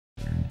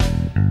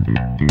With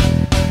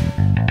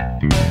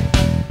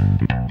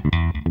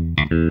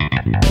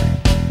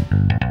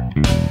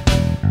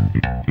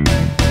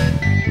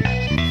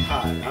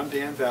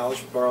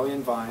Barley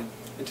and Vine,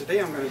 and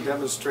today I'm going to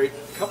demonstrate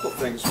a couple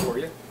things for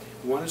you.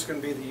 One is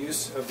going to be the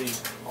use of the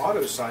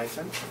auto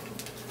siphon,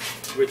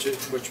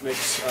 which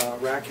makes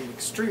racking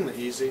extremely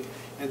easy,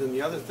 and then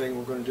the other thing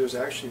we're going to do is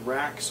actually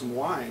rack some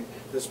wine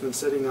that's been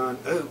sitting on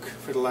oak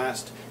for the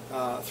last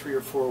 3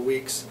 or 4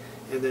 weeks,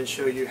 and then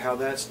show you how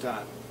that's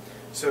done.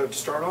 So to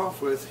start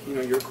off with,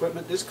 your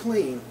equipment is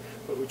clean,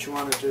 but what you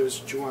want to do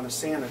is you want to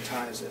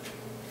sanitize it.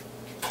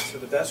 So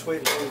the best way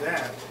to do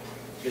that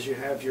is you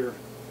have your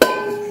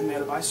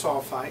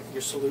metabisulfite,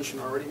 your solution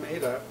already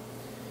made up,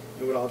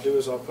 and what I'll do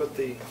is I'll put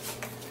the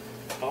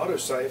auto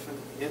siphon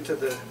into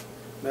the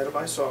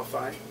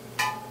metabisulfite.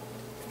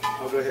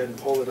 I'll go ahead and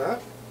pull it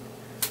up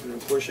and then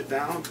push it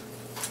down,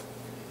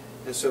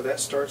 and so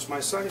that starts my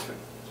siphon.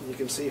 And you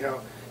can see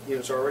how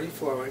it's already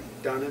flowing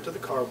down into the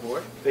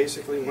carboy.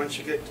 Basically, once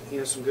you get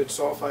some good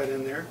sulfite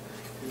in there,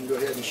 you can go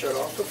ahead and shut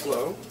off the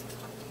flow,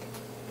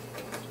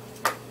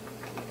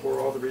 pour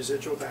all the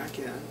residual back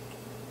in.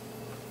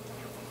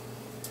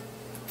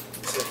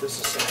 Set this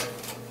aside.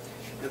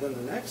 And then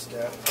the next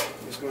step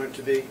is going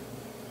to be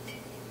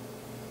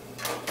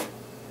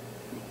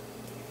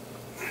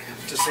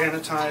to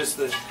sanitize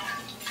the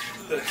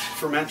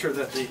fermenter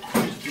that the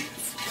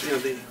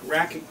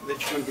racking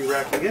that you're going to be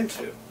racking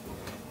into.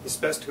 It's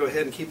best to go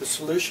ahead and keep a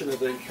solution of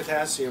the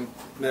potassium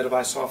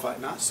metabisulfite,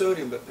 not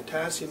sodium, but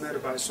potassium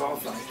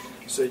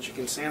metabisulfite, so that you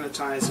can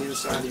sanitize the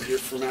inside of your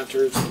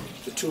fermenters,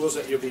 the tools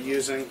that you'll be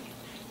using,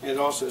 and it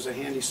also is a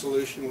handy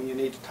solution when you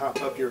need to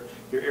top up your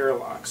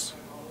airlocks.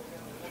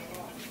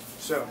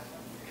 So,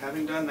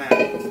 having done that,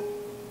 and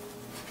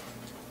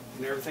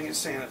everything is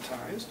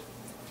sanitized,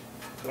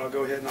 I'll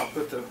go ahead and I'll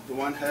put the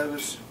one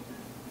hose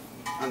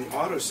on the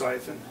auto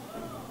siphon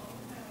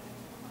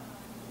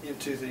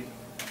into the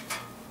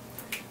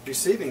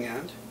receiving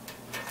end.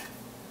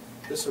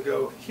 This will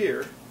go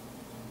here,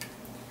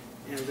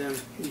 and then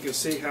you can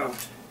see how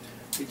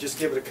you just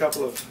give it a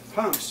couple of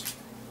pumps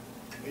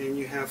and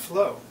you have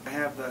flow. I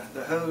have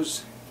the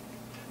hose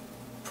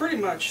pretty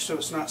much so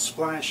it's not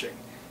splashing,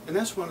 and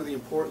that's one of the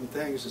important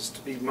things, is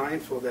to be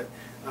mindful that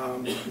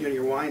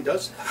your wine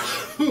does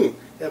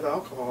have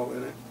alcohol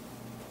in it,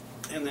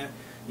 and that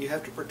you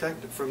have to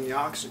protect it from the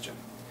oxygen.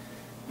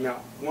 Now,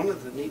 one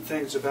of the neat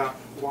things about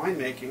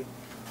winemaking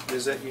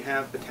is that you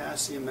have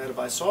potassium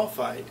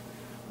metabisulfite,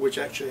 which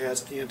actually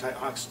has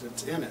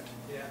antioxidants in it.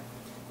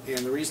 Yeah.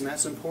 And the reason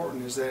that's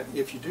important is that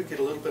if you do get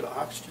a little bit of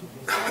oxygen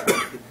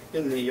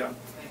in the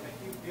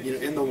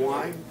in the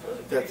wine,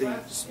 that the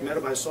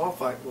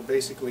metabisulfite will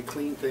basically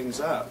clean things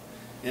up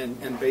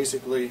and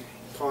basically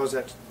cause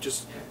that to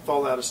just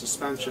fall out of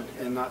suspension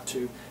and not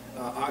to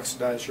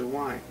oxidize your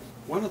wine.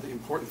 One of the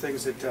important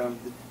things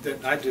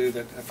that I do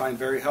that I find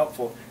very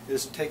helpful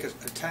is take a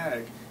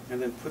tag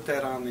and then put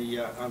that on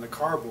the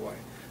carboy,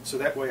 so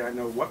that way I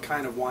know what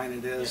kind of wine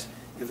it is,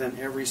 and then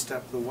every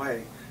step of the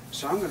way.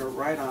 So I'm going to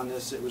write on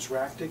this, it was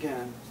racked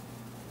again,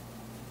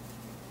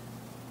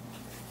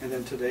 and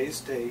then today's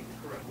date.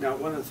 Now,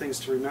 one of the things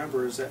to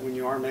remember is that when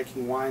you are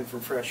making wine from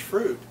fresh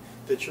fruit,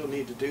 that you'll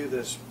need to do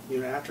this,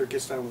 after it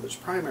gets done with its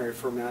primary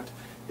ferment,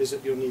 is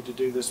that you'll need to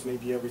do this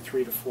maybe every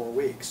 3 to 4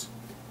 weeks.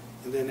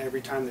 And then every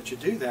time that you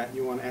do that,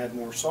 you want to add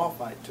more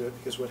sulfite to it,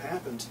 because what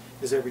happens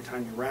is every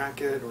time you rack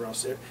it, or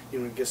else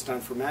when it gets done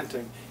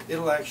fermenting,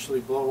 it'll actually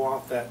blow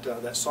off that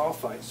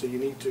sulfite. So you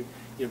need to,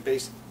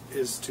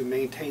 is to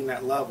maintain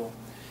that level,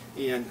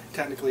 and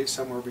technically it's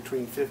somewhere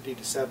between 50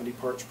 to 70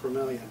 parts per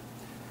million.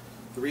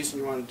 The reason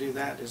you want to do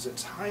that is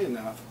it's high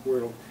enough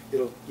where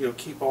it'll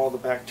keep all the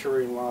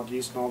bacteria and wild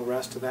yeast and all the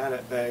rest of that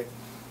at bay,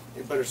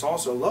 but it's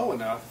also low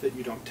enough that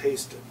you don't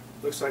taste it.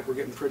 Looks like we're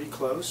getting pretty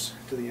close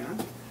to the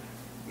end.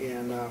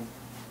 And I'll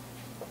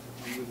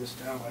move this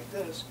down like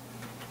this.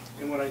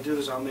 And what I do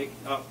is I'll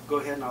go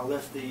ahead and I'll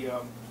lift the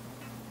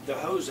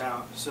hose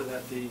out so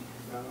that the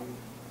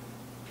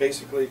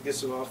basically it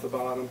gets it off the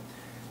bottom,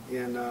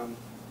 and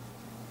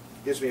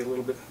gives me a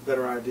little bit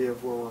better idea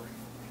of where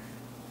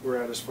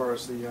we're at as far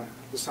as the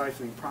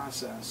siphoning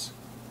process.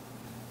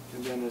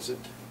 And then as it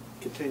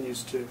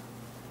continues to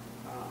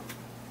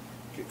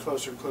get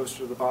closer and closer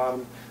to the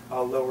bottom,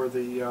 I'll lower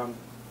the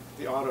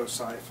auto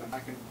siphon. I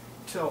can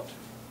tilt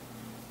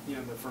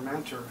the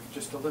fermenter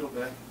just a little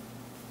bit,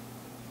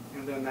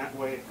 and then that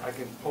way I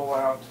can pull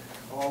out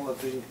all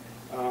of the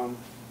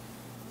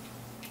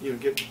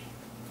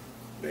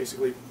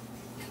basically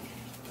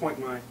point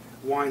my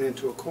wine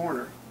into a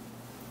corner,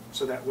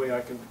 so that way I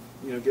can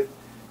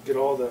get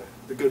all the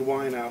good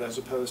wine out, as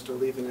opposed to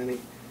leaving any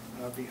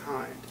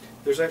behind.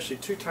 There's actually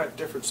two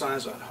different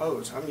sizes of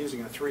hose. I'm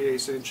using a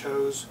 3/8 inch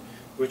hose,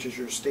 which is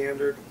your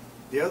standard.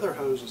 The other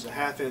hose is a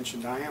 1/2 inch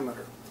in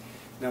diameter.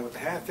 Now with the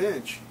 1/2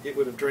 inch, it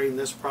would have drained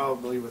this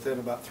probably within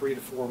about 3 to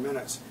 4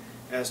 minutes,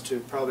 as to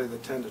probably the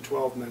 10 to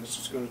 12 minutes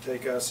it's going to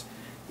take us,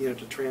 to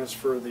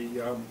transfer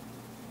the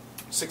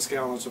 6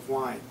 gallons of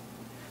wine.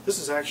 This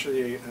is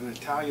actually an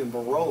Italian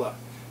Barolo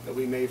that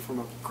we made from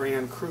a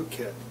Grand Cru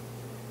kit,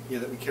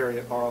 that we carry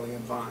at Barley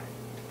and Vine.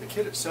 The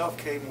kit itself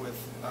came with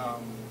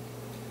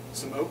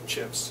some oat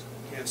chips,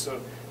 and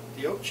so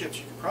the oat chips,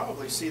 you can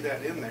probably see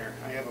that in there.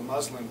 I have a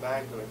muslin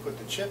bag that I put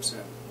the chips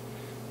in.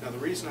 Now the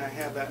reason I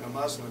have that in a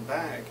muslin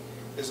bag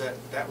is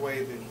that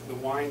way the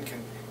wine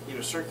can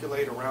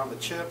circulate around the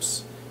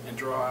chips and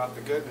draw out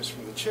the goodness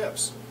from the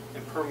chips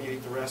and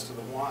permeate the rest of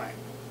the wine.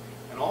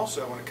 And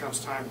also when it comes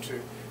time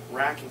to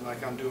racking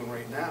like I'm doing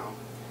right now,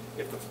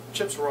 if the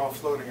chips were all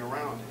floating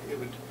around, it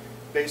would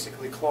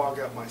basically clog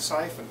up my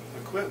siphon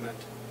equipment,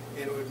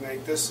 and it would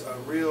make this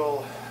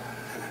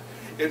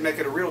it'd make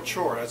it a real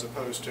chore, as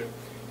opposed to,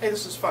 hey,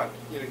 this is fun.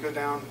 Go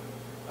down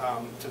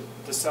to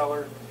the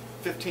cellar,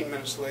 15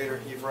 minutes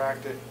later you've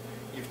racked it,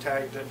 you've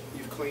tagged it,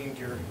 you've cleaned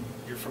your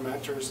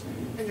fermenters,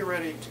 and you're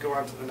ready to go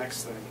on to the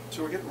next thing.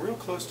 So we're getting real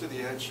close to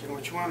the edge, and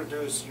what you want to do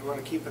is you want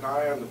to keep an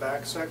eye on the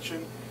back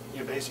section,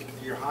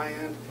 basically your high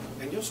end,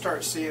 and you'll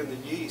start seeing the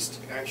yeast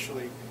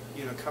actually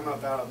come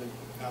up out of the,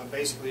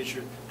 basically as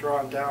you're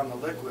drawing down the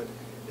liquid,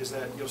 is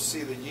that you'll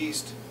see the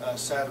yeast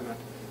sediment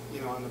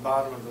on the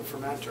bottom of the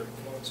fermenter.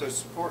 So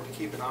it's important to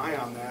keep an eye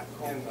on that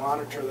and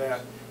monitor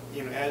that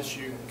as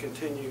you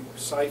continue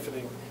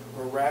siphoning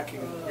or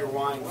racking your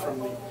wine from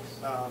the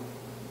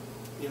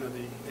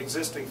the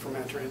existing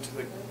fermenter into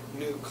the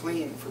new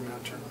clean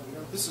fermenter.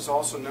 This is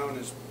also known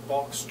as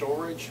bulk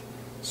storage.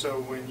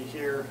 So when you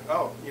hear,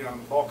 oh,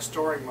 I'm bulk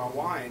storing my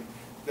wine,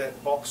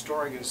 that bulk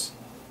storing is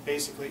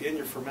basically in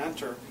your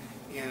fermenter,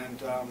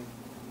 and I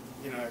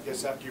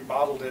guess after you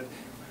bottled it,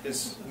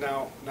 is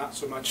now not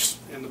so much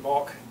in the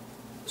bulk.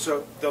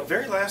 So the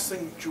very last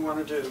thing that you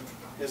want to do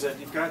is that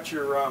you've got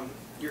your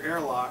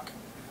airlock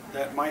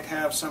that might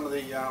have some of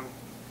the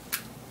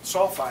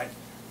sulfite,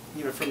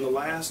 from the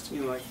last,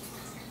 like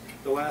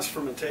the last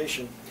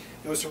fermentation.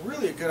 It was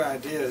really a good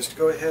idea is to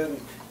go ahead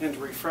and to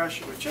refresh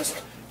it with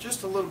just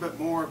a little bit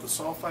more of the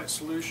sulfite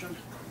solution,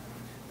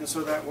 and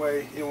so that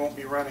way it won't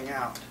be running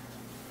out.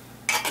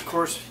 Of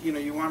course,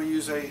 you want to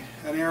use an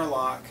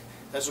airlock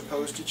as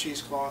opposed to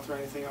cheesecloth or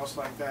anything else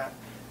like that,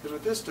 because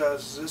what this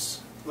does is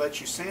this lets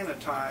you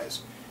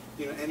sanitize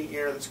any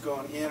air that's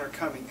going in or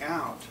coming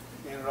out,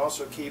 and it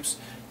also keeps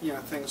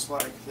things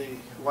like the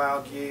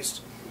wild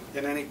yeast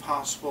and any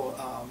possible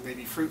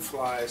maybe fruit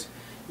flies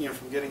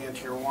from getting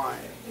into your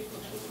wine.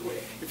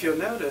 If you'll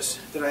notice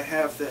that I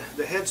have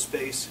the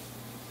headspace,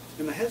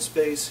 and the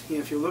headspace,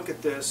 if you look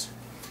at this,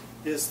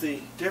 is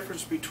the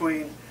difference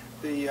between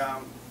the,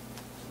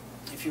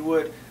 if you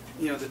would,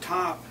 the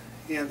top,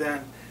 and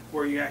then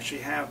where you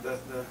actually have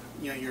the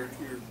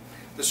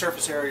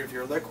surface area of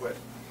your liquid.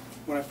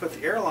 When I put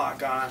the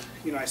airlock on,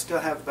 I still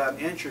have about an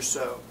inch or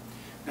so.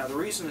 Now the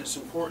reason it's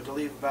important to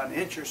leave about an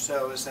inch or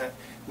so is that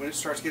when it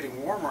starts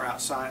getting warmer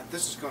outside,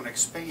 this is going to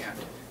expand,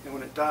 and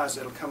when it does,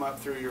 it'll come up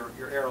through your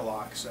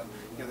airlock. So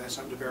that's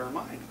something to bear in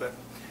mind. But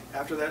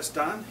after that's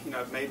done,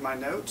 I've made my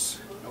notes.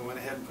 I went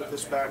ahead and put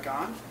this back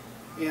on,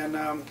 and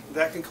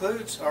that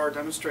concludes our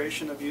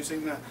demonstration of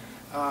using the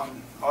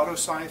auto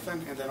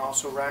siphon, and then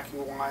also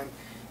racking wine,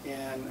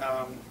 and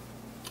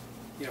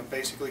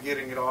basically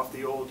getting it off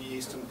the old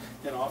yeast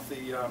and off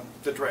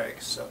the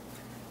dregs. So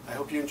I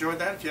hope you enjoyed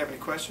that. If you have any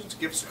questions,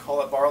 give us a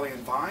call at Barley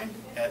and Vine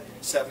at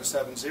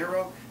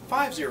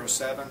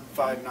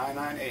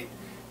 770-507-5998.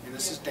 And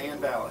this is Dan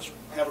Ballish.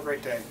 Have a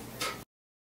great day.